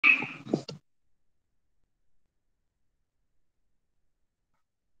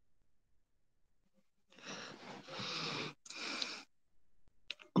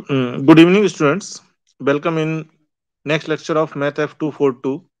Good evening, students. Welcome in next lecture of Math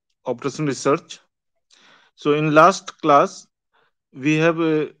F242 Operation Research. So, in last class, we have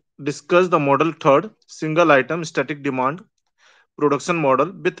discussed the model third single item static demand production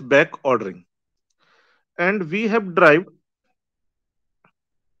model with back ordering, and we have derived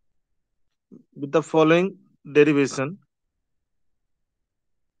with the following derivation.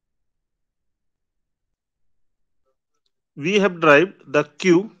 We have derived the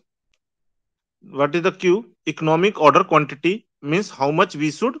Q. What is the Q? Economic order quantity means how much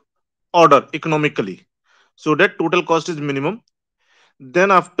we should order economically, so that total cost is minimum. Then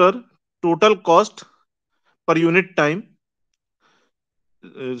after total cost per unit time,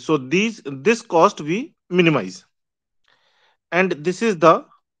 so this cost we minimize, and this is the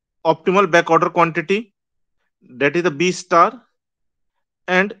optimal back order quantity, that is the B star,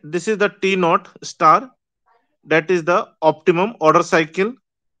 and this is the T naught star, that is the optimum order cycle.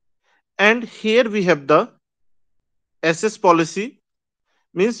 And here we have the SS policy,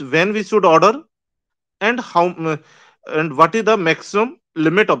 means when we should order, and and what is the maximum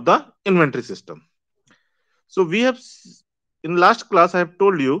limit of the inventory system. So we have in last class I have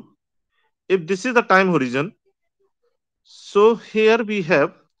told you, if this is the time horizon, so here we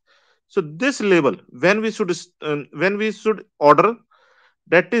have, so this label when we should order,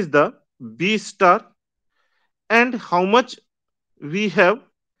 that is the B star, and how much we have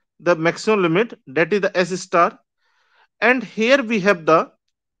the maximum limit, that is the S star. And here we have the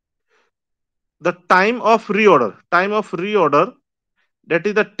time of reorder, that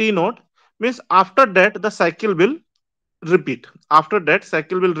is the T naught, means after that the cycle will repeat. After that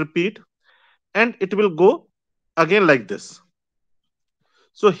cycle will repeat, and it will go again like this.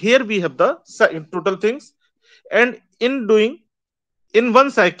 So here we have the total things, and in doing, in one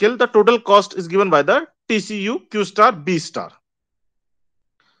cycle the total cost is given by the TCU Q star B star.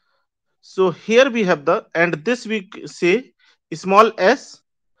 So here we have the, and this we say small s.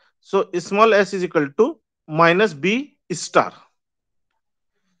 So small s is equal to minus B star.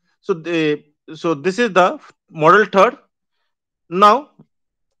 So this is the model third. Now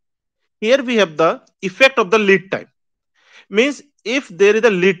here we have the effect of the lead time. Means if there is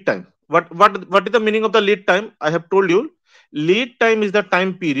a lead time, what is the meaning of the lead time? I have told you, lead time is the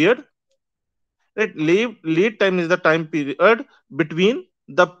time period, right? Lead time is the time period between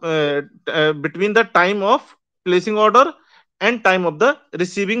the time of placing order and time of the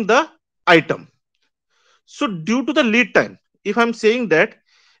receiving the item. So due to the lead time, if I'm saying that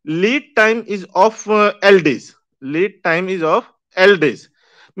lead time is of L days, lead time is of L days,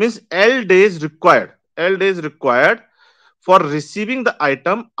 means L days required for receiving the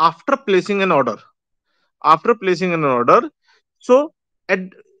item after placing an order. After placing an order, so at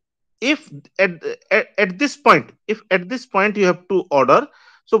if at this point, if at this point you have to order,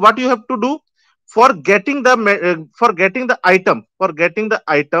 so what you have to do for getting the item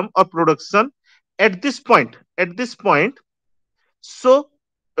or production at this point, so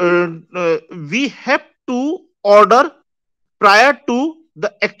uh, uh, we have to order prior to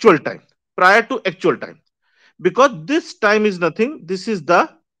the actual time, because this time is nothing, this is the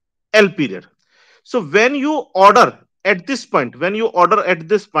L period. So when you order at this point,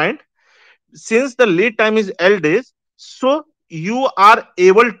 since the lead time is L days, so you are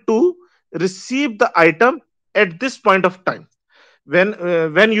able to receive the item at this point of time.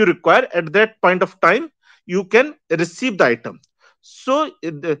 When you require, at that point of time you can receive the item. So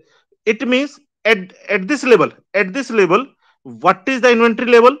it means at this level, what is the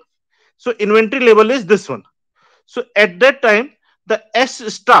inventory level? So inventory level is this one. So at that time, the S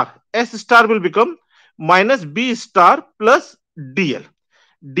star will become minus B star plus DL.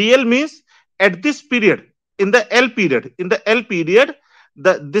 DL means at this period, in the L period,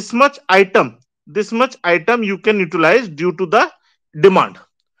 the this much item you can utilize due to the demand,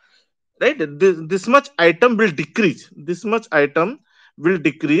 right? This much item will decrease. This much item will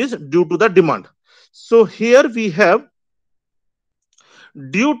decrease due to the demand. So here we have,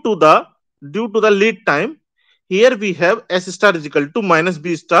 due to the lead time, here we have S star is equal to minus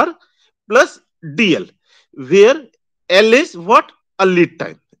B star plus DL, where L is what? A lead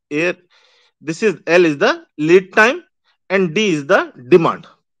time. Here this is L is the lead time and D is the demand.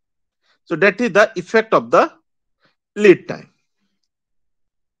 So that is the effect of the lead time.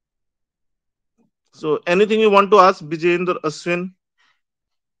 So anything you want to ask Vijayendra, Ashwin,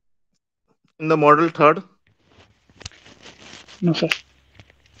 in the model third? No, sir.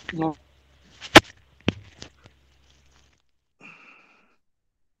 No.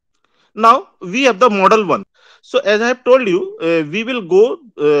 Now we have the model one. So as I have told you, we will go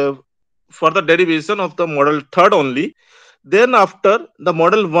for the derivation of the model third only. Then after the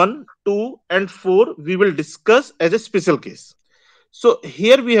model 1, 2 and 4 we will discuss as a special case. So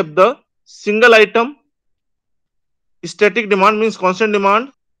here we have the single item, static demand means constant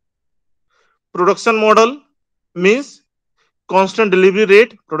demand, production model means constant delivery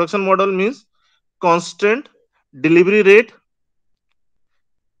rate, production model means constant delivery rate,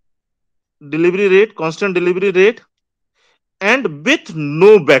 constant delivery rate, and with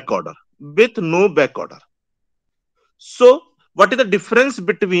no back order, with no back order. So what is the difference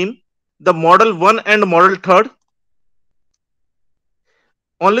between the model 1 and model 3?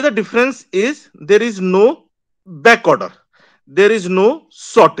 Only the difference is there is no back order, there is no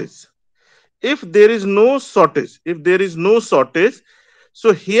shortage. If there is no shortage,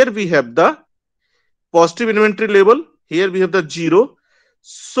 so here we have the positive inventory level, here we have the zero.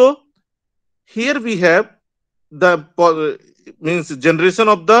 So here we have the means generation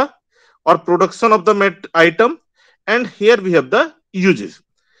of the or production of the item, and here we have the uses.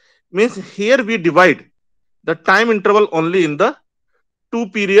 Means here we divide the time interval only in the two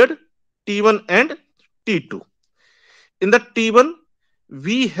period T1 and T2. In the T1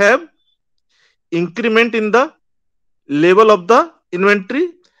 we have increment in the level of the inventory,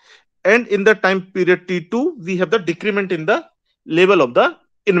 and in the time period T2 we have the decrement in the level of the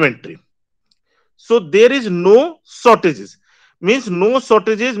inventory. So there is no shortages, means no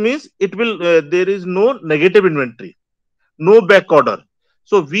shortages means it will there is no negative inventory, no back order.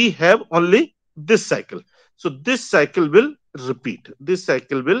 So we have only this cycle. So this cycle will repeat,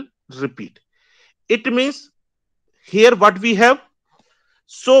 it means here what we have.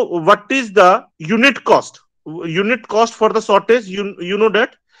 So what is the unit cost? Unit cost for the shortage, you know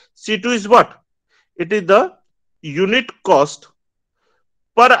that C2 is what? It is the unit cost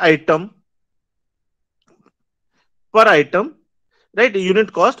per item, right?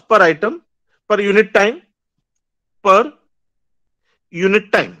 Unit cost per item, per unit time, per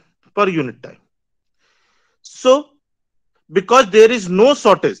unit time, per unit time. So because there is no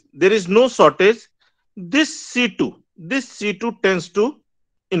shortage, this C2 tends to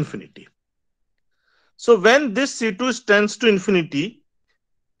infinity. So when this C2 tends to infinity,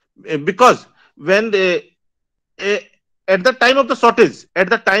 because when at the time of the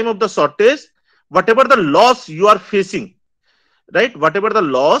shortage, whatever the loss you are facing, right? Whatever the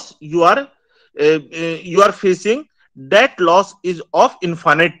loss you are facing, that loss is of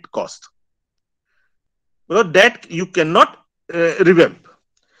infinite cost, because that you cannot revamp.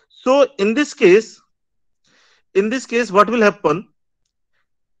 So in this case, what will happen?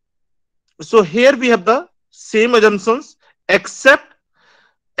 So here we have the same assumptions, except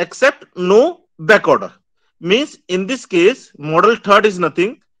no back order. Means in this case model third is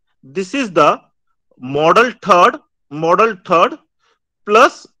nothing. This is the model third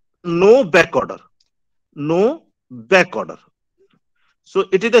plus no back order, no back order. So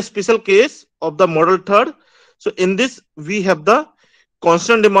it is a special case of the model third. So in this we have the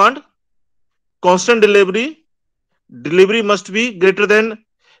constant demand, constant delivery, delivery must be greater than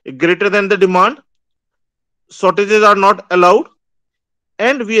the demand, shortages are not allowed,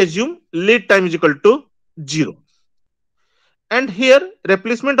 and we assume lead time is equal to 0. And here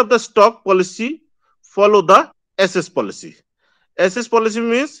replacement of the stock policy follow the SS policy. SS policy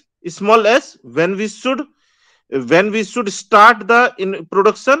means small s when we should start the in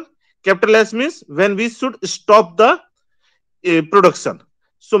production, capital S means when we should stop the production.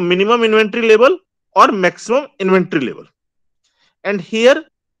 So minimum inventory level or maximum inventory level. And here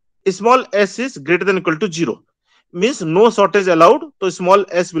small s is greater than equal to 0, means no shortage allowed, so small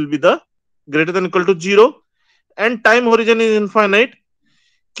s will be the greater than equal to 0, and time horizon is infinite,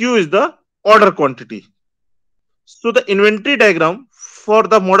 q is the order quantity. So the inventory diagram for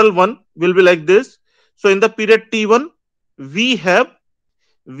the model 1 will be like this. So in the period T1 we have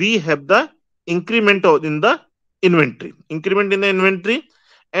the increment in the inventory,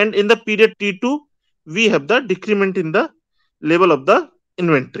 and in the period T2 we have the decrement in the level of the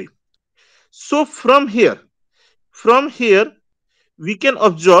inventory. So from here we can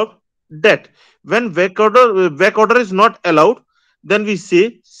observe that when back order is not allowed, then we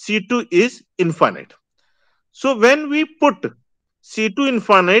say C2 is infinite. So when we put C2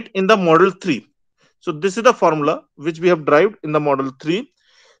 infinite in the model 3, so this is the formula which we have derived in the model 3.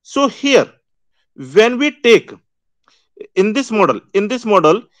 So here when we take in this model,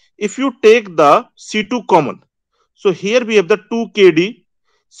 if you take the C2 common, so here we have the 2 KD,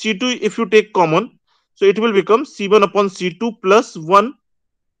 C2 if you take common, so it will become C1 upon C2 plus 1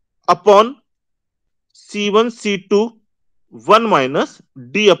 upon C1 C2 1 minus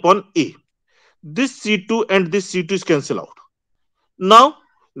D upon A. This C2 and this C2 is cancel out. Now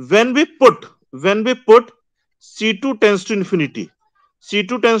when we put C2 tends to infinity,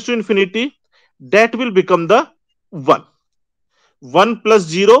 C2 tends to infinity, that will become the 1. 1 plus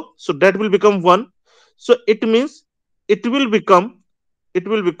 0, so that will become 1. So it means it will become, it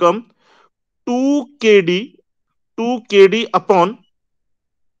will become 2 kd, 2 kd upon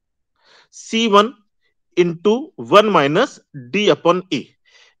C1 into 1 minus d upon a.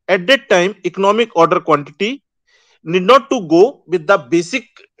 At that time, economic order quantity need not to go with the basic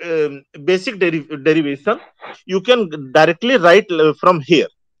derivation. You can directly write from here,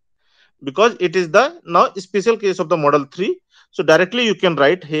 because it is the now special case of the model 3. So directly you can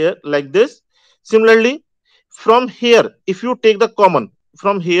write here like this. Similarly, from here, if you take the common,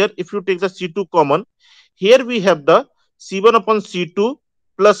 from here if you take the C2 common, here we have the C1 upon C2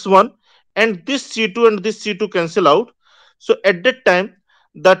 plus 1, and this C2 and this C2 cancel out. So at that time,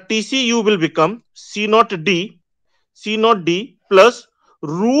 the TCU will become C naught D, C naught D plus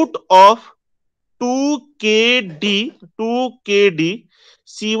root of 2kd, 2kd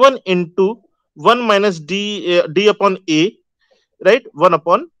C1 into 1 minus d upon a, right? 1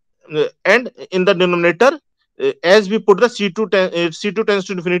 upon, and in the denominator, as we put the C2 tends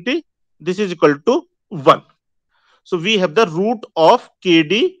to infinity, this is equal to 1. So we have the root of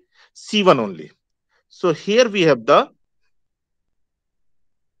kd C1 only. So here we have the,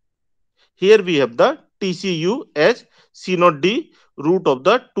 here we have the TCU as C naught D root of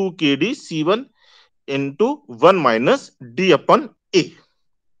the 2kd C1 into 1 minus d upon a.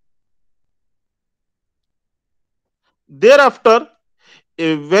 Thereafter,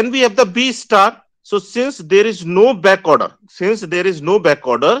 when we have the B star, so since there is no back order, since there is no back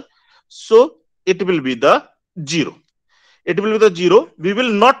order, so it will be the 0. It will be the 0. We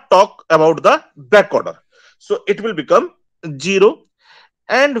will not talk about the back order. So it will become 0.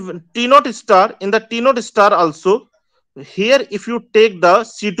 And T naught star, in the T naught star also, here if you take the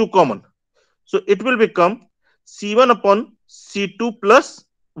C2 common, so it will become C1 upon C2 plus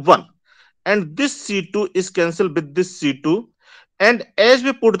 1. And this C2 is cancelled with this C2. And as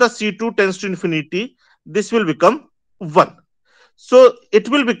we put the C2 tends to infinity, this will become 1. So it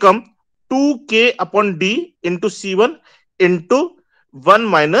will become 2k upon d into C1 into 1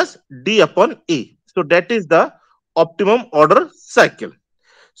 minus d upon a. So that is the optimum order cycle.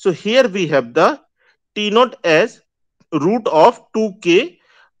 So here we have the T naught as root of 2k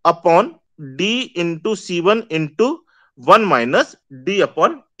upon d into C1 into 1 minus d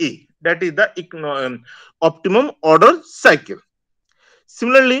upon a. That is the optimum order cycle.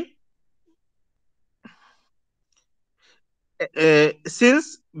 Similarly,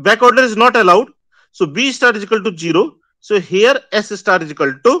 since back order is not allowed, so B star is equal to 0. So here S star is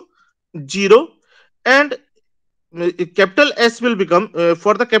equal to 0. And capital S will become,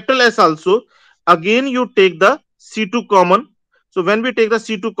 for the capital S also, again you take the C2 common. So when we take the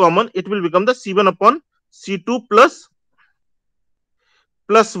C2 common, it will become the C1 upon C2 plus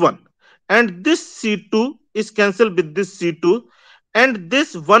 1. And this C2 is cancelled with this C2. And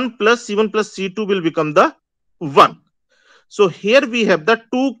this 1 plus C1 plus C2 will become the 1. So here we have the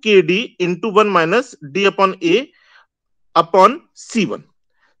 2kd into 1 minus d upon a upon C1.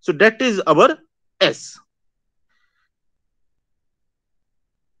 So that is our S.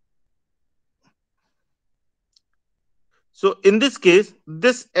 So in this case,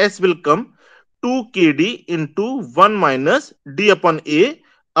 this S will come 2kd into 1 minus d upon a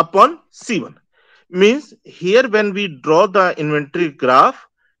upon C1. Means here when we draw the inventory graph,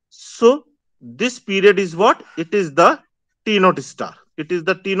 so this period is what? It is the T naught star. It is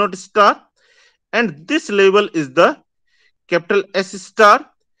the T naught star, and this level is the capital S star,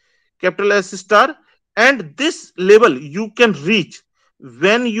 capital S star, and this level you can reach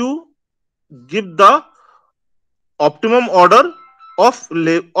when you give the optimum order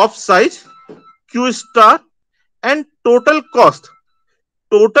of size q star, and total cost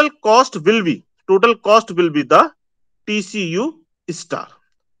will be the tcu star,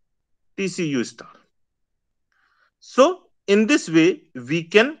 tcu star. So in this way we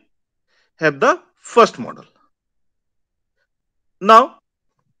can have the first model. Now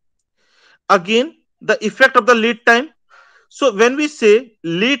again, the effect of the lead time. So when we say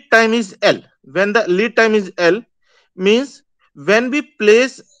lead time is L, when the lead time is L, means when we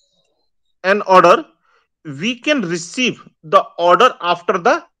place an order, we can receive the order after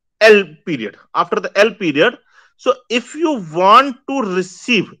the L period. After the L period. So if you want to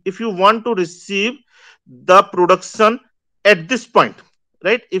receive, the production at this point,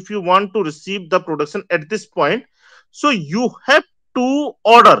 right? If you want to receive the production at this point, so you have to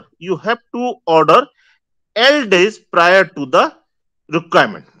order L days prior to the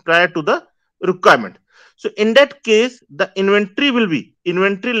requirement. So in that case, the inventory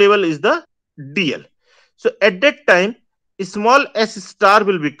level is the DL. So at that time, small s star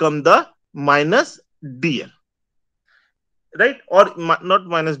will become the minus dl, right? Or not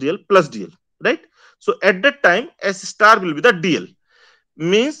minus dl, plus dl, right? So at that time, s star will be the dl.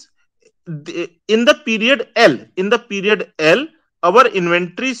 Means in the period L, our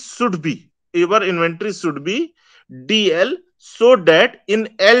inventory should be, DL, so that in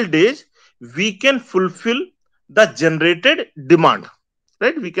L days we can fulfill the generated demand,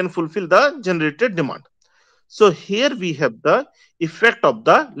 right? We can fulfill the generated demand. So here we have the effect of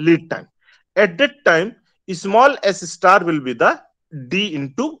the lead time. At that time, small s star will be the D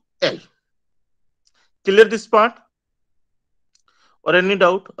into L. Clear this part? Or any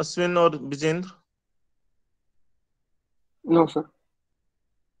doubt, Aswin or Vijendra? No, sir.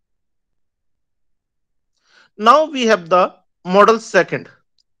 Now we have the model second.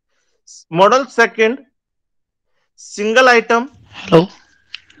 Model second, single item. Hello.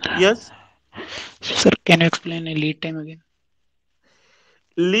 Yes. So, sir, can you explain a lead time again?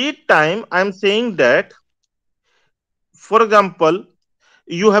 Lead time, I'm saying that, for example,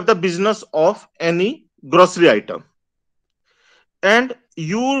 you have the business of any grocery item, and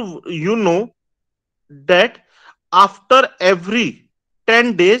you know that after every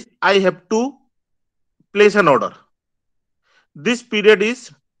 10 days I have to place an order. This period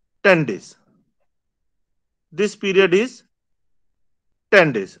is 10 days. This period is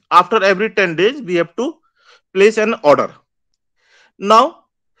 10 days. After every 10 days, we have to place an order. Now,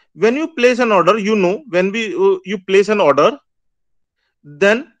 when you place an order, when you place an order,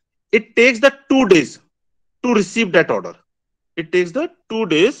 then it takes the 2 days to receive that order. It takes the 2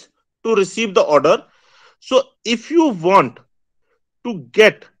 days to receive the order. So, if you want to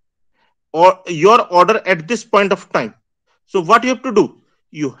get or your order at this point of time, so what you have to do?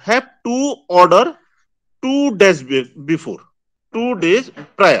 You have to order 2 days before, 2 days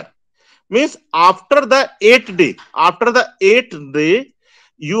prior. Means after the eighth day,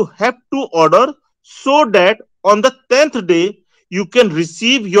 you have to order, so that on the 10th day you can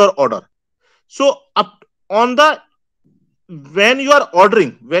receive your order. So up on the when you are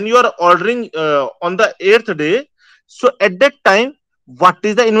ordering on the eighth day, so at that time, what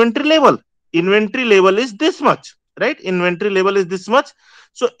is the inventory level? Inventory level is this much, right? Inventory level is this much.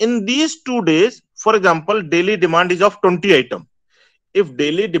 So in these 2 days, for example, daily demand is of 20 items. If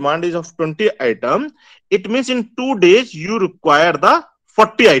daily demand is of 20 items, it means in 2 days you require the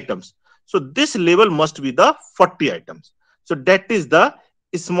 40 items. So this level must be the 40 items. So that is the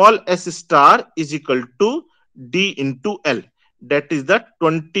small s star is equal to D into L. That is the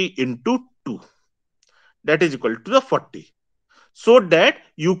 20 into 2. That is equal to the 40. So that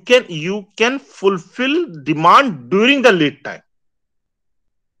you can fulfill demand during the lead time.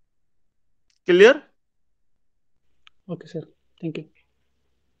 Clear? Okay, sir. Thank you.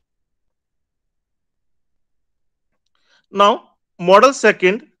 Now, model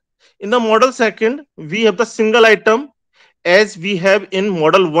second. In the model second, we have the single item as we have in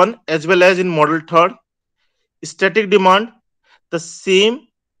model 1 as well as in model third. Static demand, the same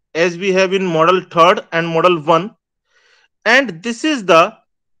as we have in model third and model 1. And this is the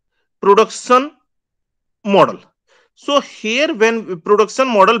production model. So here, when production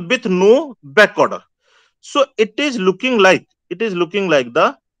model with no back order, so it is looking like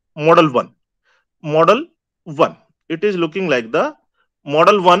the model 1. Model 1. It is looking like the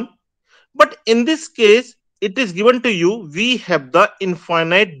model 1. But in this case, it is given to you, we have the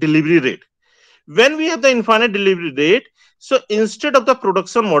infinite delivery rate. When we have the infinite delivery rate, so instead of the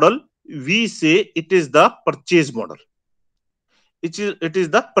production model, we say it is the purchase model. It is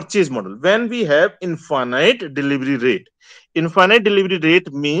the purchase model. When we have infinite delivery rate, infinite delivery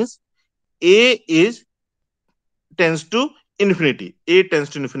rate means A is tends to infinity. A tends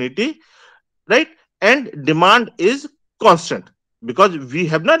to infinity, right? And demand is constant, because we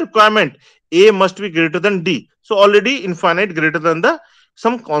have no requirement A must be greater than D. So already infinite greater than the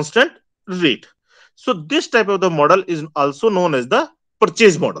some constant rate. So this type of the model is also known as the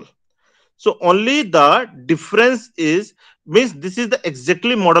purchase model. So only the difference is, means this is the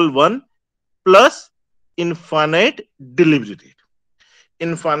exactly model 1 plus infinite delivery rate.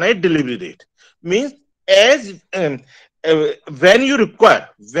 Infinite delivery rate means, as when you require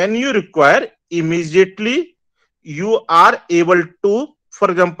immediately, you are able to,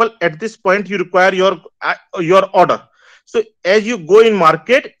 for example, at this point you require your order. So as you go in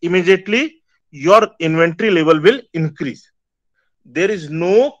market, immediately your inventory level will increase. There is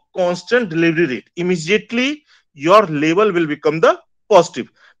no constant delivery rate. Immediately your level will become the positive.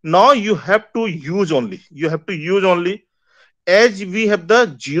 Now you have to use only, as we have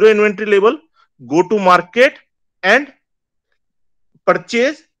the zero inventory level, go to market and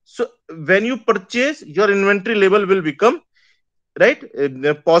purchase. So when you purchase, your inventory level will become right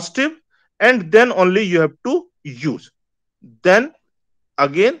positive, and then only you have to use. Then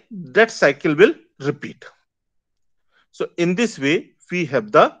again that cycle will repeat. So in this way we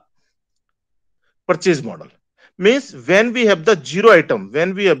have the purchase model. Means when we have the zero item,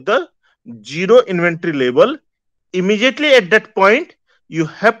 when we have the zero inventory level, immediately at that point you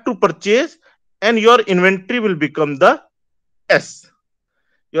have to purchase, and your inventory will become the S.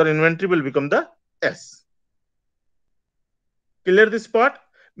 Your inventory will become the S. Clear this part?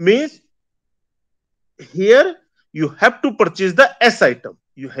 Means here you have to purchase the S item.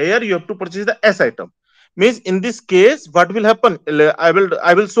 Here you have to purchase the S item. Means in this case, what will happen? I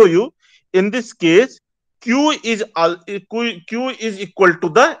will show you. In this case, Q is equal to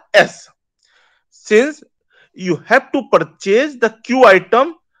the S. Since you have to purchase the Q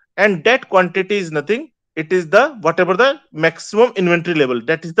item, and that quantity is nothing. It is the whatever the maximum inventory level,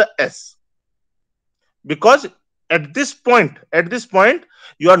 that is the S. Because at this point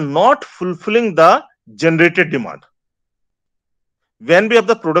you are not fulfilling the generated demand. When we have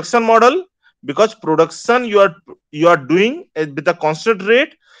the production model, because production you are doing with a constant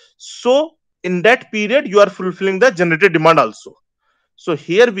rate, so in that period you are fulfilling the generated demand also. So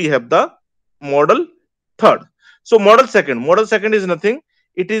here we have the model third. So model second is nothing.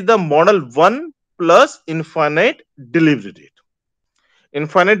 It is the model 1 plus infinite delivery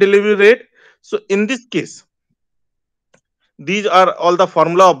rate. So in this case, these are all the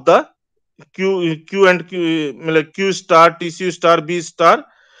formula of the q and q, like q star, tcu star, b star,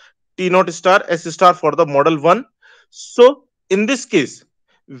 t naught star, s star for the model 1. So in this case,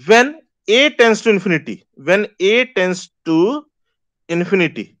 when a tends to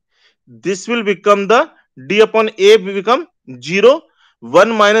infinity, this will become the d upon a will become 0.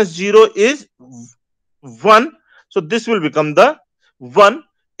 1 minus 0 is 1. So this will become the 1.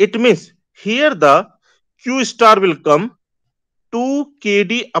 It means here the q star will come 2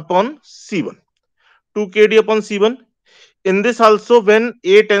 kd upon c1. 2 kd upon c1. In this also, when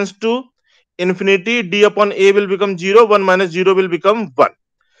a tends to infinity, d upon a will become 0. 1 minus 0 will become 1.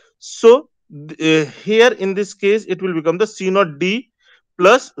 So here in this case it will become the c naught d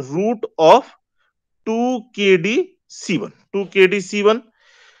plus root of 2 kd c1. 2 kd c1.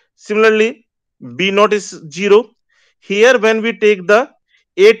 Similarly, b naught is 0. Here when we take the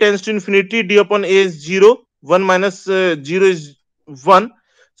a tends to infinity, d upon a is 0. 1 minus 0 is 1.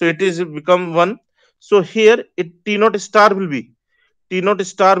 So it is become 1. So here T naught star will be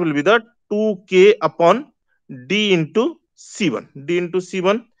the 2k upon d into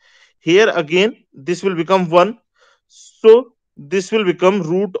c1. Here again this will become 1. So this will become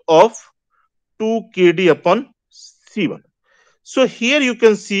root of 2 kd upon c1. So here you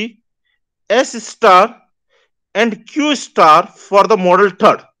can see S star and Q star for the model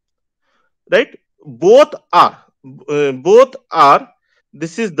third, right? Both are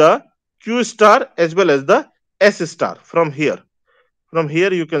this is the Q star as well as the S star. From here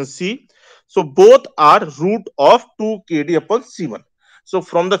you can see, so both are root of 2 kd upon c1. So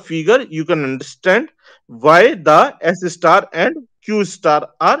from the figure you can understand why the S star and Q star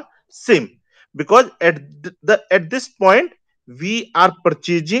are same, because at this point we are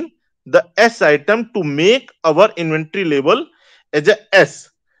purchasing the S item to make our inventory level as a S.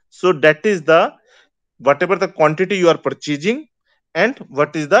 So that is the whatever the quantity you are purchasing and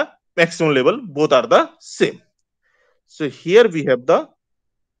what is the maximum level, both are the same. So here we have the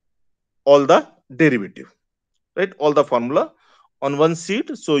all the derivative, right? All the formula on one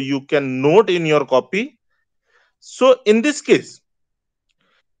sheet, so you can note in your copy. So in this case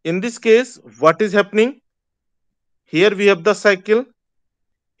what is happening? Here we have the cycle,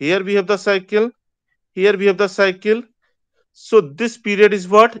 here we have the cycle, here we have the cycle. So this period is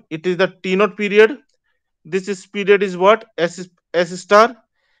what? It is the t naught period. This is period is what? S star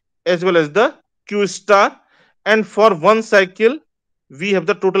as well as the q star. And for one cycle we have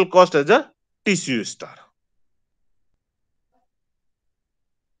the total cost as a tcu star.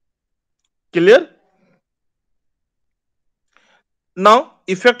 Clear? Now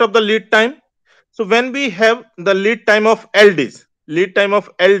effect of the lead time. So when we have the lead time of L days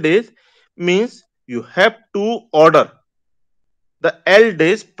means you have to order the L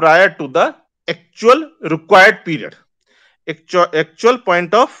days prior to the actual required period. Actual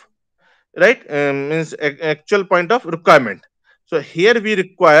point of, right, means actual point of requirement. So here we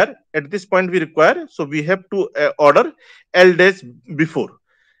require, at this point we require, so we have to order L days before.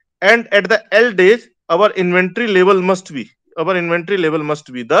 And at the L days our inventory level must be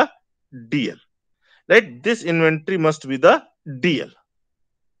the DL, right? This inventory must be the DL.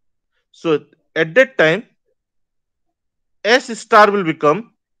 So at that time S star will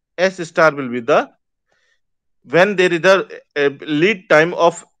become S star will be the when there is a lead time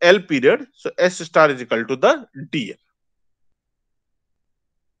of L period. So S star is equal to the DL.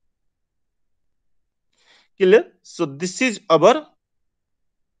 Clear? So this is our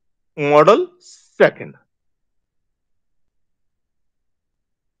model second.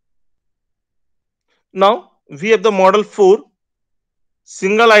 Now we have the model 4,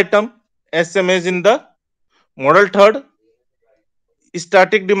 single item SMS in the model third,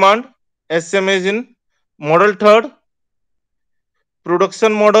 static demand SMS in model third,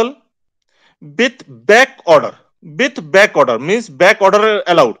 production model with back order. With back order means back order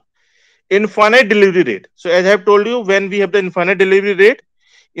allowed. Infinite delivery rate. So as I have told you, when we have the infinite delivery rate,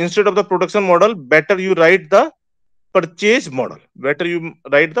 instead of the production model, better you write the purchase model. Better you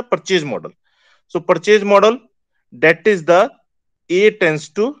write the purchase model. So purchase model, that is the A tends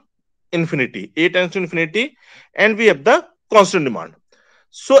to infinity. A tends to infinity, and we have the constant demand.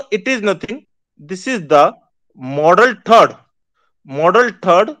 So it is nothing. This is the model third. Model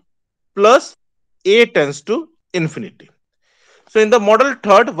third plus A tends to infinity. So in the model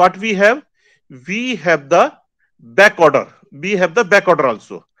third, what we have? We have the back order. We have the back order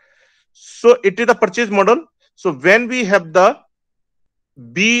also. So it is the purchase model. So when we have the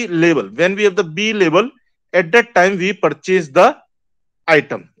B label, at that time we purchase the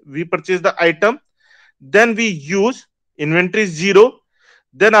item. We purchase the item, then we use inventory 0.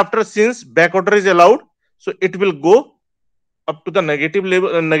 Then after, since back order is allowed, so it will go up to the negative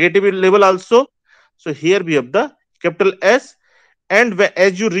level also. So here we have the capital S, and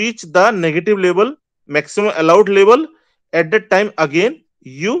as you reach the negative level, maximum allowed level, at that time again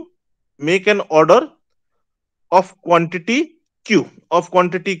you make an order of quantity q,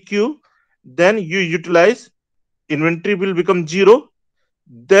 then you utilize inventory will become 0,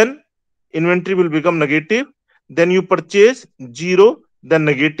 then inventory will become negative, then you purchase 0, then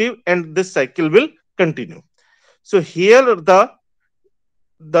negative, and this cycle will continue. So here the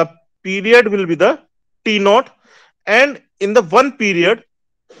period will be the T naught, and in the one period,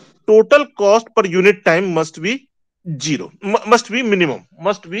 total cost per unit time must be 0, must be minimum.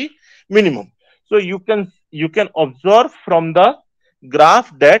 So you can observe from the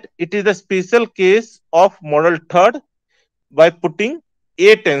graph that it is a special case of model third by putting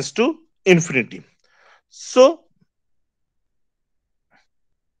A tends to infinity. So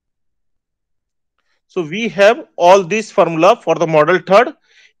so we have all these formula for the model third.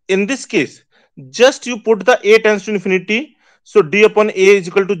 In this case, just you put the A tends to infinity. So D upon A is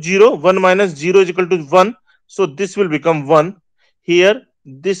equal to 0, 1 minus 0 is equal to 1. So this will become 1. Here,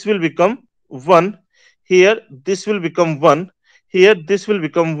 this will become 1. Here, this will become 1. Here, this will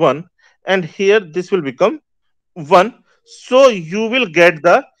become 1. And here, this will become 1. So you will get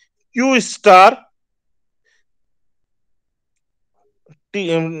the Q star,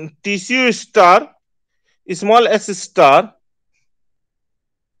 TCU star, small s star,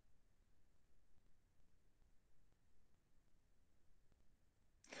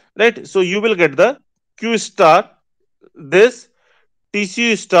 right? So you will get the Q star, this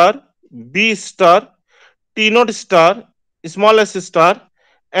TCU star, B star, T naught star, small s star,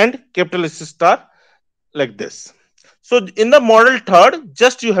 and capital S star, like this. So in the model third,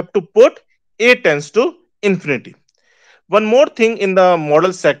 just you have to put A tends to infinity. One more thing in the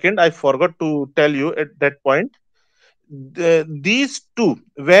model second, I forgot to tell you at that point. These two,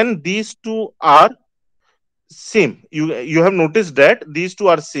 when these two are same, you have noticed that these two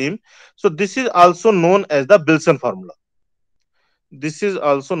are same. So this is also known as the Bilson formula. This is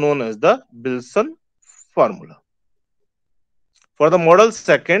also known as the Bilson formula. For the model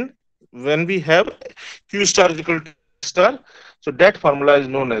second, when we have Q star is equal to A star, so that formula is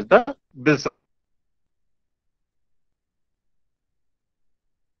known as the Bilson.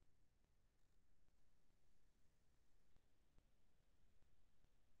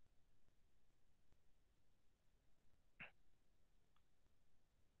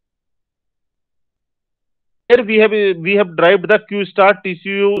 Here we have derived the Q star,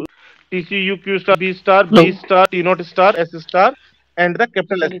 TCU, Q star, B star, B Hello, star, T naught star, S star, and the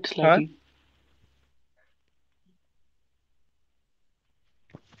capital S. sir, it's Huh? lagging.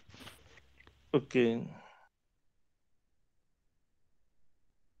 Okay.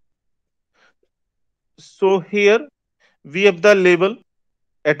 So here we have the label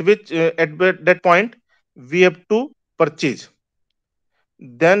at which that point we have to purchase.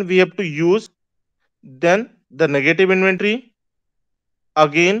 Then we have to use. Then the negative inventory.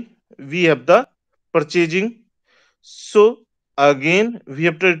 Again we have the purchasing. So again we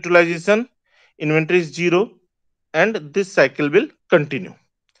have the utilization. Inventory is 0, and this cycle will continue.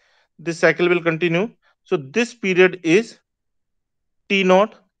 This cycle will continue. So this period is T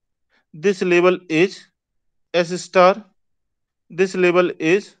naught. This label is S star. This label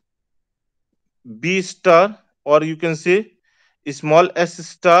is B star, or you can say small s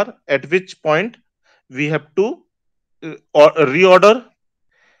star, at which point we have to reorder,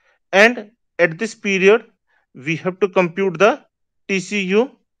 and at this period we have to compute the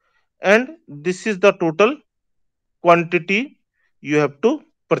TCU, and this is the total quantity you have to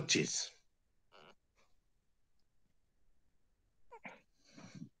purchase.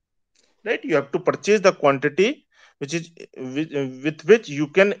 Right, you have to purchase the quantity which is with which you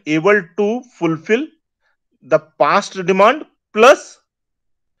can able to fulfill the past demand plus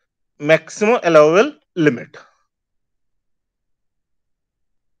maximum allowable limit.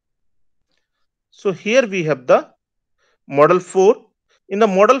 So here we have the model 4. In the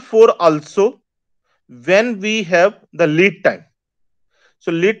model 4 also, when we have the lead time,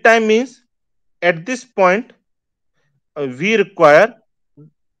 so lead time means at this point we require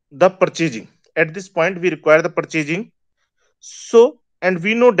the purchasing. At this point we require the purchasing. So, and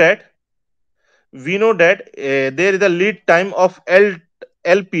we know that there is a lead time of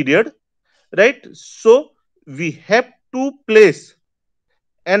L period, right? So we have to place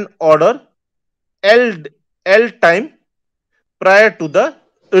an order L L time prior to the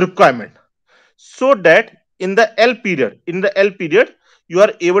requirement, so that in the L period you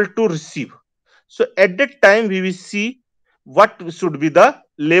are able to receive. So at that time we will see what should be the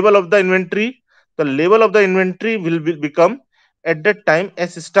level of the inventory. The level of the inventory will become, at that time,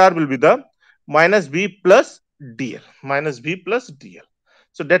 S star will be the minus B plus DL,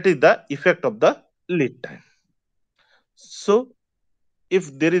 so that is the effect of the lead time. So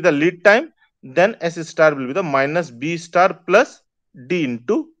if there is a lead time, then S star will be the minus B star plus D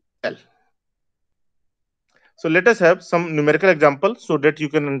into L. So let us have some numerical example so that you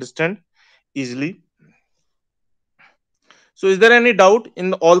can understand easily. So is there any doubt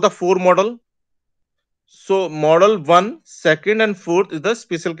in all the four model? So model 1, second and fourth is the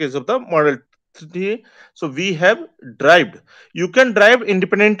special case of the model 3. So we have derived. You can derive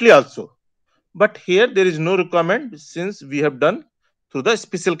independently also, but here there is no requirement since we have done through the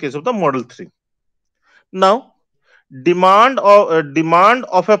special case of the model 3. Now demand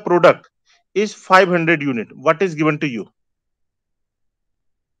of a product is 500 unit. What is given to you?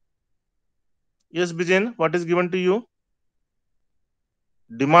 Yes, Bijen, what is given to you?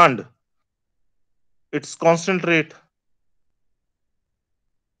 Demand, its constant rate.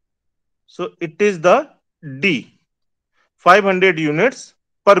 So it is the D, 500 units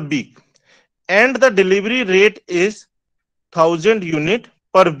per week, and the delivery rate is 1000 unit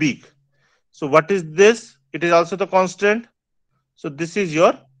per week. So what is this? It is also the constant. So this is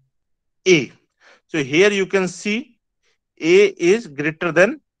your A. So here you can see A is greater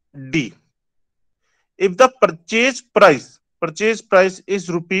than D. If the purchase price is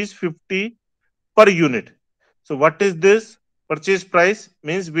rupees 50 per unit. So what is this? Purchase price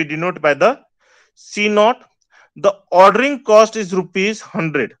means we denote by the C naught. The ordering cost is rupees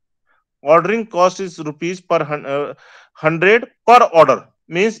 100. Ordering cost is rupees per 100 per order,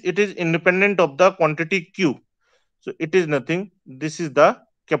 means it is independent of the quantity Q. So it is nothing. This is the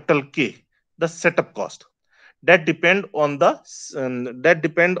capital K, the setup cost. That depend on the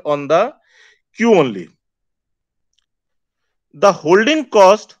Q only. The holding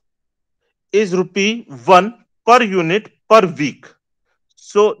cost is rupee 1 per unit per week.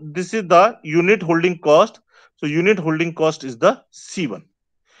 So this is the unit holding cost. So unit holding cost is the C1.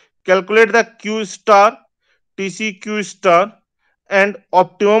 Calculate the Q star, TCQ star, and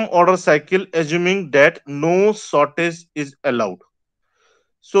optimum order cycle, assuming that no shortage is allowed.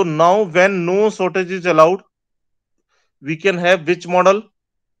 So now when no shortage is allowed, we can have which model?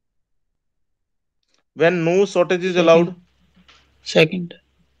 When no shortage is allowed? Second. Second.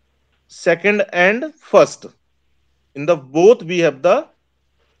 Second and first. In the both we have the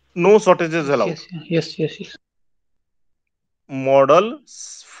no shortages Yes, allowed. yes, yes, yes, yes. Model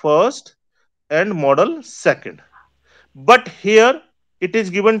first and model second. But here it is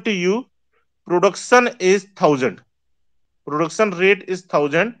given to you production is 1000. Production rate is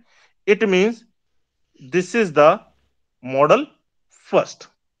 1000. It means this is the model first.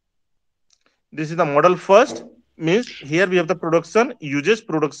 This is the model first, means here we have the production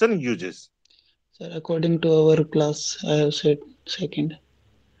uses. Sir, according to our class, I have said second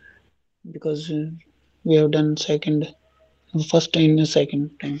because we have done second, first in the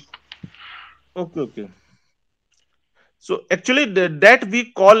second time. Okay, okay. So actually that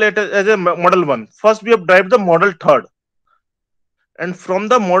we call it as a model 1. First we have derived the model third, and from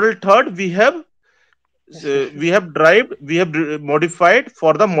the model third Yes, yes, we yes. have derived, we have modified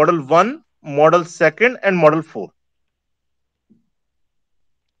for the model 1, model second, and model 4.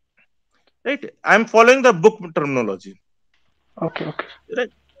 right? I'm following the book terminology, Okay, okay. right?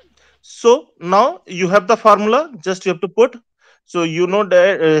 So now you have the formula, just you have to put. So you know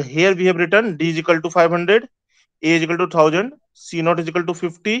that here we have written d is equal to 500, a is equal to 1000, c naught is equal to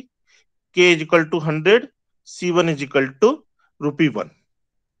 50, k is equal to 100, c1 is equal to rupee 1.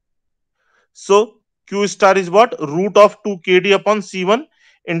 So q star is what? Root of 2 kd upon c1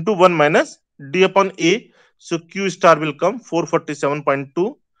 into 1 minus d upon a. So q star will come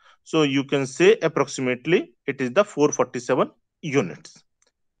 447.2. So you can say approximately it is the 447 units.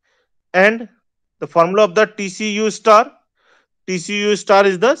 And the formula of the TCU star is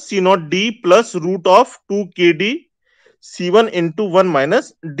the C naught D plus root of 2 KD C1 into 1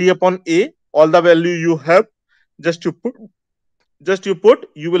 minus D upon A. All the value you have, just you put,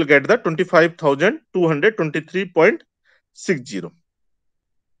 you will get the 25,223.60.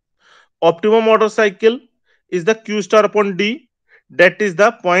 Optimum order cycle is the Q star upon D, that is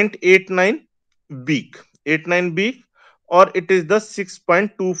the 0.89 week, 89 week, or it is the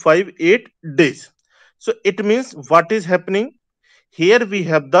 6.258 days. So it means what is happening here, we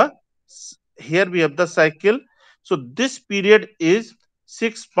have the cycle. So this period is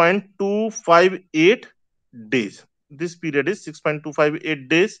 6.258 days. This period is 6.258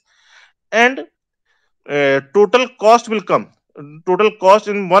 days. And total cost will come, total cost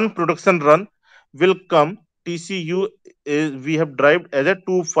in one production run will come. TCU is, we have derived as a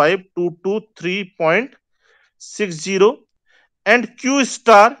 25223.60. And q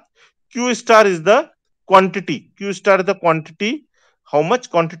star is the quantity. Q star is the quantity, how much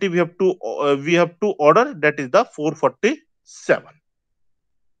quantity we have to order, that is the 447.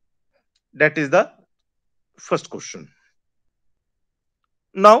 That is the first question.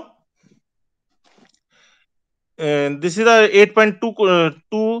 Now this is the 8.2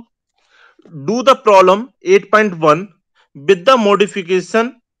 to do the problem 8.1 with the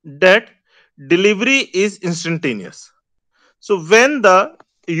modification that delivery is instantaneous. So when the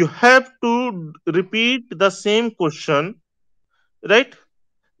you have to repeat the same question, right?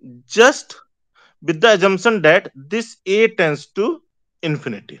 Just with the assumption that this a tends to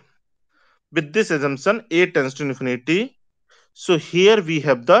infinity. With this assumption, a tends to infinity. So here we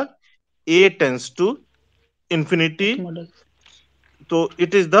have the a tends to What infinity. model? So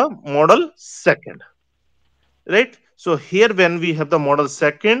it is the model second, right? So here when we have the model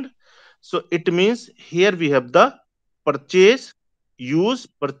second, so it means here we have the purchase use.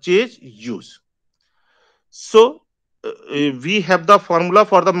 So we have the formula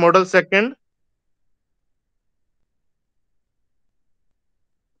for the model second.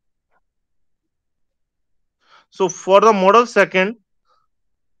 So for the model second,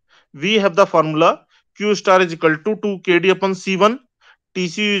 we have the formula q star is equal to 2 kd upon c1,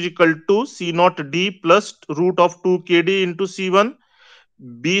 tcu is equal to c naught d plus root of 2 kd into c1,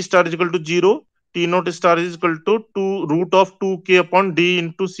 b star is equal to 0, t naught star is equal to 2 root of 2k upon d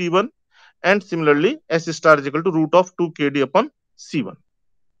into c1, and similarly s star is equal to root of 2 kd upon c1.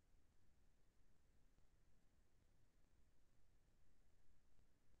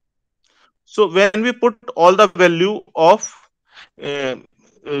 So when we put all the value of uh,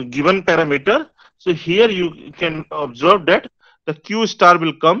 given parameter, so here you can observe that the q star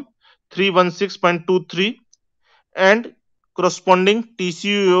will come 316.23, and corresponding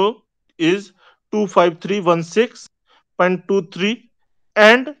TCO is 25316.23,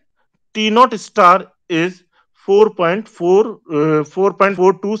 and T naught star is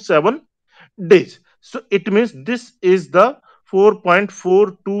 4.427 days. So it means this is the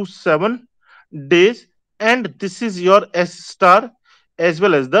 4.427 days, and this is your S star as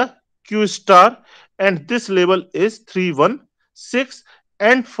well as the Q star, and this label is 316.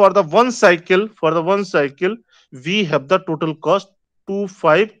 And for the one cycle, we have the total cost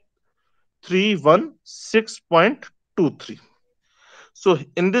 25316.23. So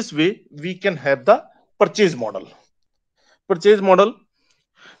in this way, we can have the purchase model. Purchase model.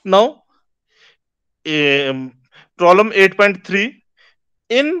 Now, um, problem 8.3.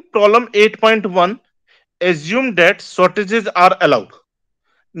 In problem 8.1, assume that shortages are allowed.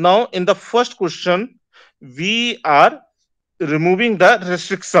 Now, in the first question, we are removing the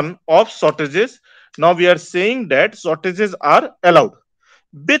restriction of shortages. Now we are saying that shortages are allowed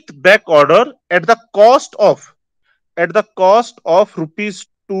with back order at the cost of rupees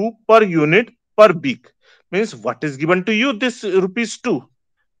 2 per unit per week. Means what is given to you, this rupees 2?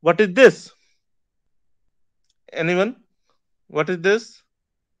 What is this? Anyone? What is this?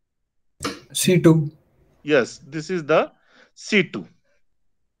 C2. Yes, this is the C2.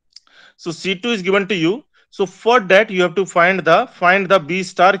 So C2 is given to you. So for that you have to find the B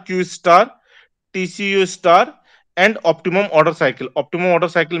star, Q star, TCU star, and optimum order cycle. Optimum order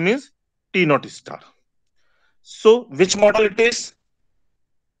cycle means T naught star. So which model it is?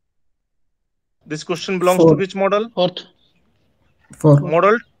 This question belongs to Four, which model? Fourth. four,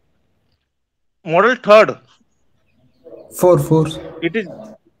 Model model third. four, four.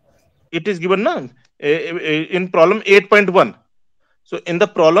 It is given na in problem 8.1. So in the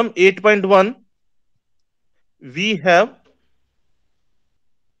problem 8.1 we have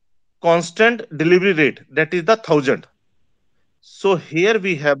constant delivery rate, that is the 1000. So here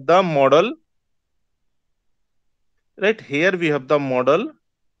we have the model, right? Here we have the model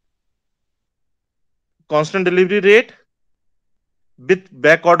constant delivery rate with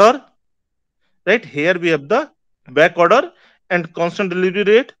back order, right? Here we have the back order and constant delivery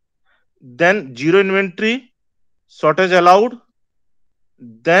rate, then zero inventory, shortage allowed,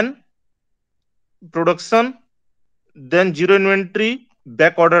 then production, then zero inventory,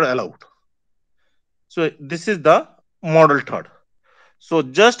 back order allowed. So this is the model third. So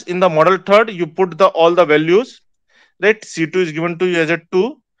just in the model third, you put the all the values, right? C2 is given to you as a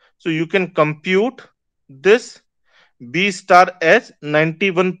 2. So you can compute this B star as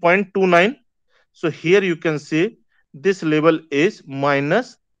 91.29. So here you can see this level is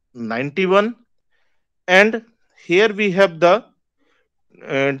minus 91. And here we have the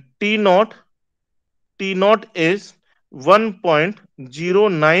T naught. T naught is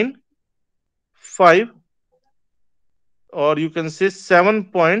 1.095, or you can say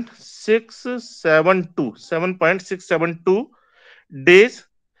 7.672 days.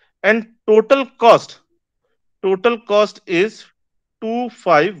 And total cost is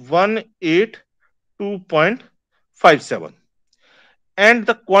 25182.57, and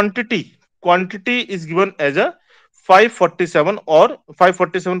the quantity is given as a 547 or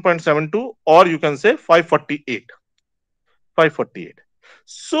 547.72, or you can say 548.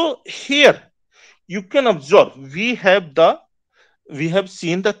 So here you can observe we have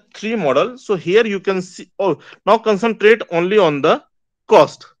seen the three models. So here you can see, oh, now concentrate only on the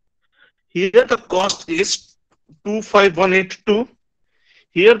cost. Here the cost is 25182.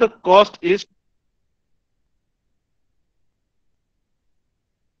 Here the cost is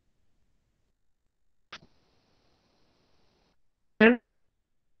and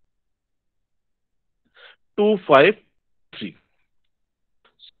 2523.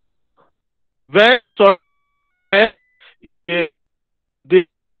 Where so where the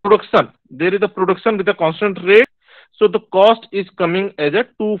production, there is a production with a constant rate. So the cost is coming as a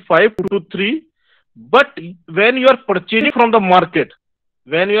 2523. But when you are purchasing from the market,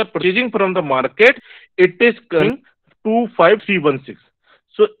 it is coming 25316.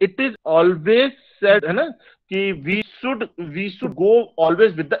 So it is always said है ना कि we should go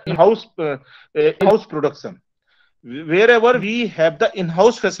always with the in-house production. Wherever we have the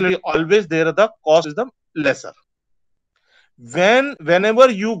in-house facility, always there the cost is the lesser. Whenever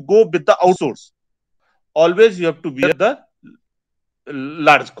you go with the outsource, always you have to bear the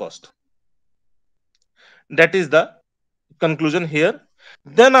large cost. That is the conclusion here.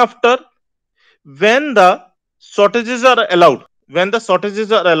 Then after, when the shortages are allowed,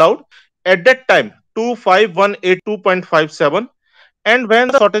 at that time 25182.57, and when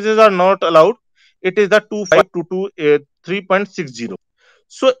the shortages are not allowed, it is the 25223.60.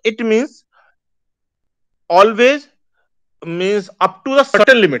 So it means always, means up to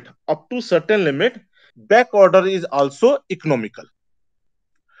certain limit, back order is also economical.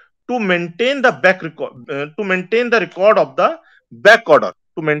 To maintain the to maintain the record of the back order,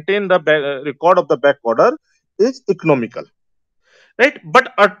 record of the back order is economical, right?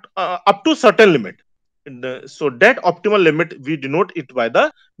 But up to certain limit. So that optimal limit we denote it by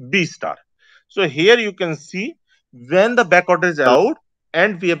the B star. So here you can see, when the back order is allowed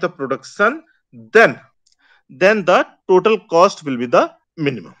and we have the production, then the total cost will be the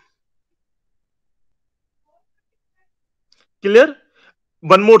minimum. Clear?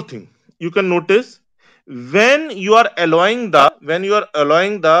 One more thing you can notice, when you are allowing the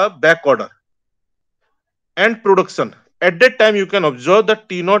back order and production, at that time you can observe that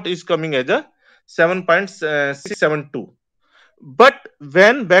T naught is coming as a 7.672. But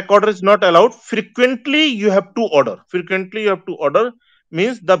when back order is not allowed, frequently you have to order,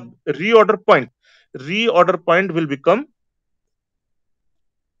 means the reorder point will become,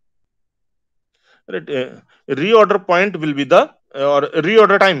 right, reorder point will be the, or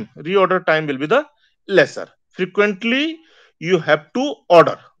reorder time will be the lesser. Frequently you have to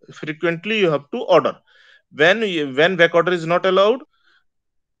order, when back order is not allowed,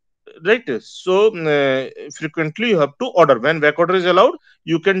 right? So frequently you have to order. When back order is allowed,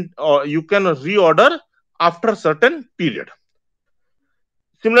 you can reorder after certain period.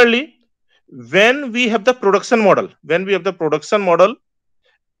 Similarly, when we have the production model,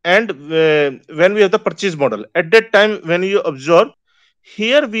 and when we have the purchase model, at that time when you observe,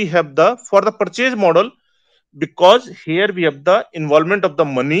 here we have the for the purchase model, because here we have the involvement of the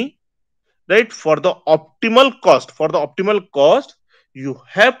money, right? For the optimal cost, you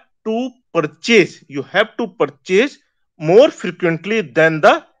have you have to purchase more frequently than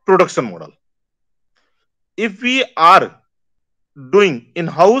the production model. If we are doing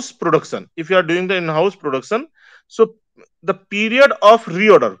in-house production, if you are doing the in-house production, so the period of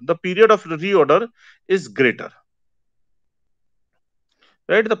reorder is greater,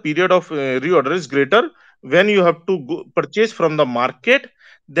 right? The period of reorder is greater when you have to purchase from the market,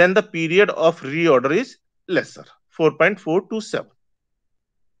 then the period of reorder is lesser, 4.427.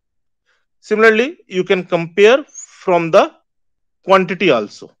 Similarly, you can compare from the quantity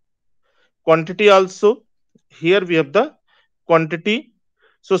also. Quantity also, here we have the quantity.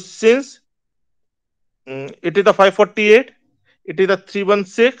 So since it is the 548, it is the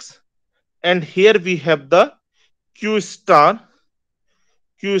 316, and here we have the Q star,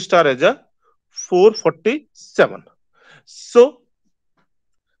 Q star as a 447. So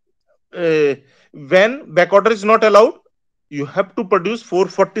uh, when back order is not allowed, you have to produce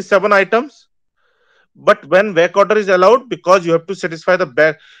 447 items. But when back order is allowed, because you have to satisfy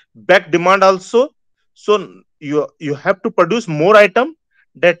the back demand also, so you have to produce more item,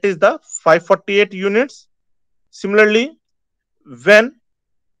 that is the 548 units. Similarly, when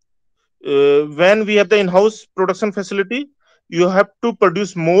when we have the in-house production facility, you have to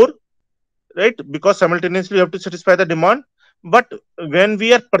produce more, right? Because simultaneously you have to satisfy the demand. But when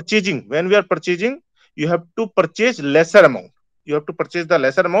we are purchasing, you have to purchase lesser amount. You have to purchase the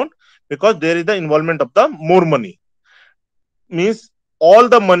lesser amount, because there is the involvement of the more money. Means all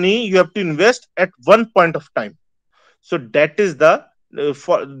the money you have to invest at one point of time. So that is the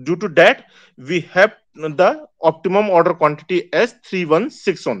due to that, we have the optimum order quantity as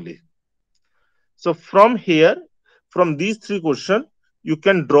 316 only. So from here, from these three questions, you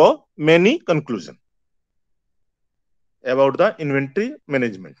can draw many conclusions about the inventory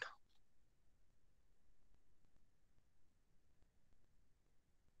management.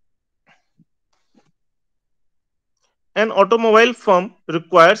 An automobile firm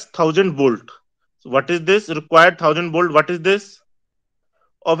requires 1000 volt. So what is this required 1000 volt? What is this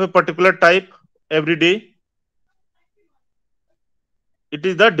of a particular type every day? It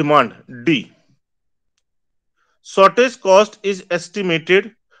is the demand D. Shortage cost is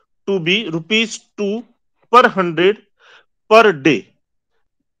estimated to be rupees 2 per 100 per day.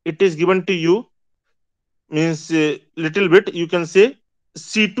 It is given to you, means little bit you can say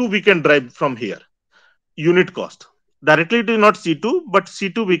C2 we can drive from here. Unit cost. Directly it is not C2, but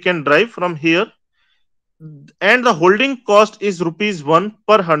C2 we can drive from here. And the holding cost is rupees 1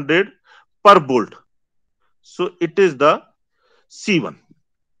 per 100 per bolt. So it is the C1,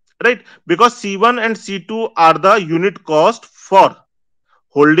 right? Because C1 and C2 are the unit cost for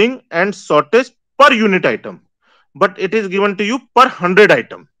holding and shortage per unit item, but it is given to you per 100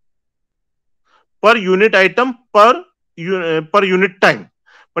 item, per unit item, per unit time,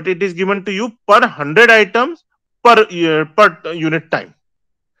 but it is given to you per 100 items per unit time.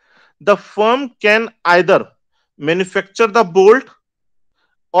 The firm can either manufacture the bolt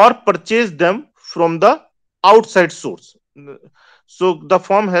or purchase them from the outside source. So the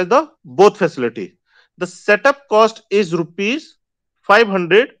firm has the both facility. The setup cost is rupees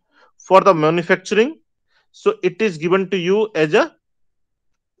 500 for the manufacturing. So it is given to you as a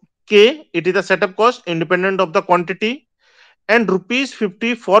K. It is the setup cost independent of the quantity, and rupees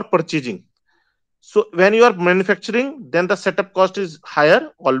 50 for purchasing. So when you are manufacturing, then the setup cost is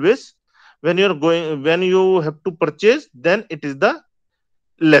higher always. When you have to purchase, then it is the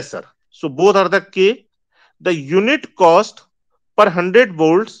lesser. So both are the K. The unit cost per 100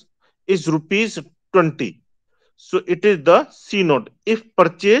 volts is rupees 20. So it is the C naught if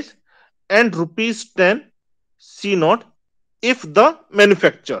purchase, and rupees 10 C naught if the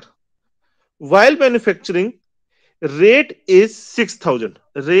manufacture. While manufacturing, rate is 6000.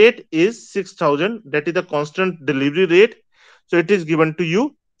 Rate is 6000. That is the constant delivery rate. So it is given to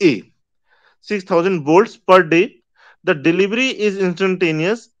you A. 6000 volts per day. The delivery is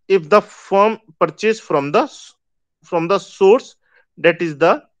instantaneous if the firm purchase from the source, that is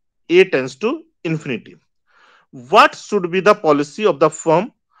the A tends to infinity. What should be the policy of the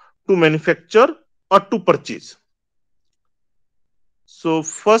firm to manufacture or to purchase? So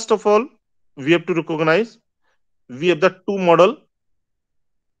first of all, we have to recognize we have the two model.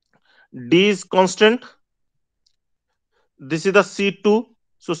 D is constant. This is the C2.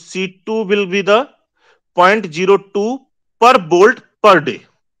 So C2 will be the 0.02 per bolt per day,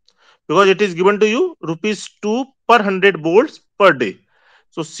 because it is given to you rupees 2 per 100 bolts per day.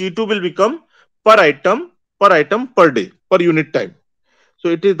 So C2 will become per item per day per unit time. So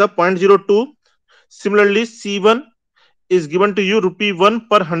it is the 0.02. Similarly, C1 is given to you rupee 1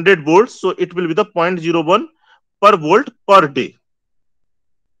 per 100 volts. So it will be the 0.01 per volt per day.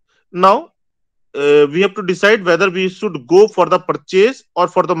 Now we have to decide whether we should go for the purchase or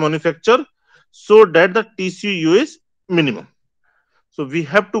for the manufacture so that the TCU is minimum. So we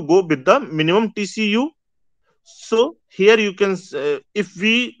have to go with the minimum TCU. So here you can, if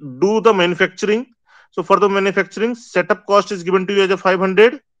we do the manufacturing, so for the manufacturing, setup cost is given to you as a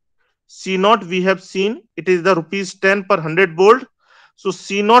 500. C naught we have seen it is the rupees 10 per 100 volt. So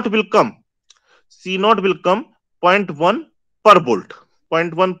C naught will come. C naught will come 0.1 per volt.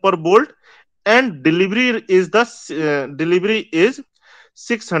 0.1 per volt, and delivery is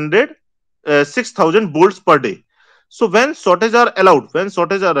 600 6000 volts per day. So when shortage are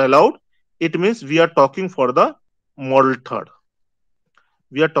allowed, it means we are talking for the model third.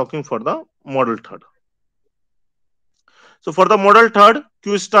 We are talking for the model third. So for the model third,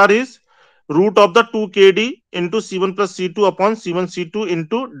 Q star is root of the 2 kd into C1 plus C2 upon C1 C2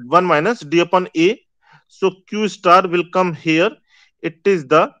 into 1 minus D upon A. So Q star will come here. It is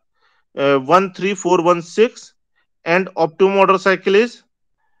the 13416, and optimum order cycle is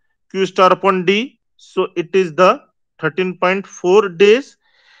Q star upon D. So it is the 13.4 days,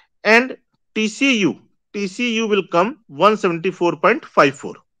 and TCU will come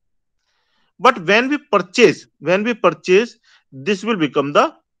 174.54. But when we purchase, this will become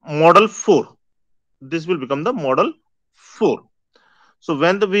the model 4. This will become the model 4. So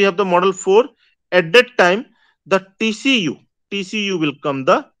when we have the model 4, at that time the TCU will come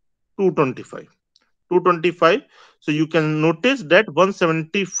the 225. 225. So you can notice that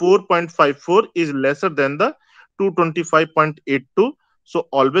 174.54 is lesser than the 225.82. So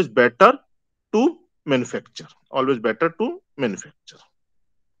always better to manufacture. Always better to manufacture,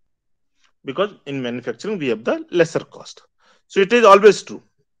 because in manufacturing we have the lesser cost. So it is always true.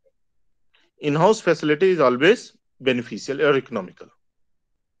 In-house facility is always beneficial or economical.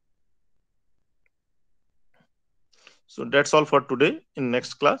 So that's all for today. In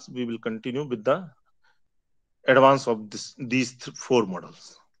next class, we will continue with the advance of these four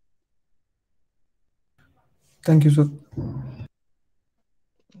models. Thank you, sir.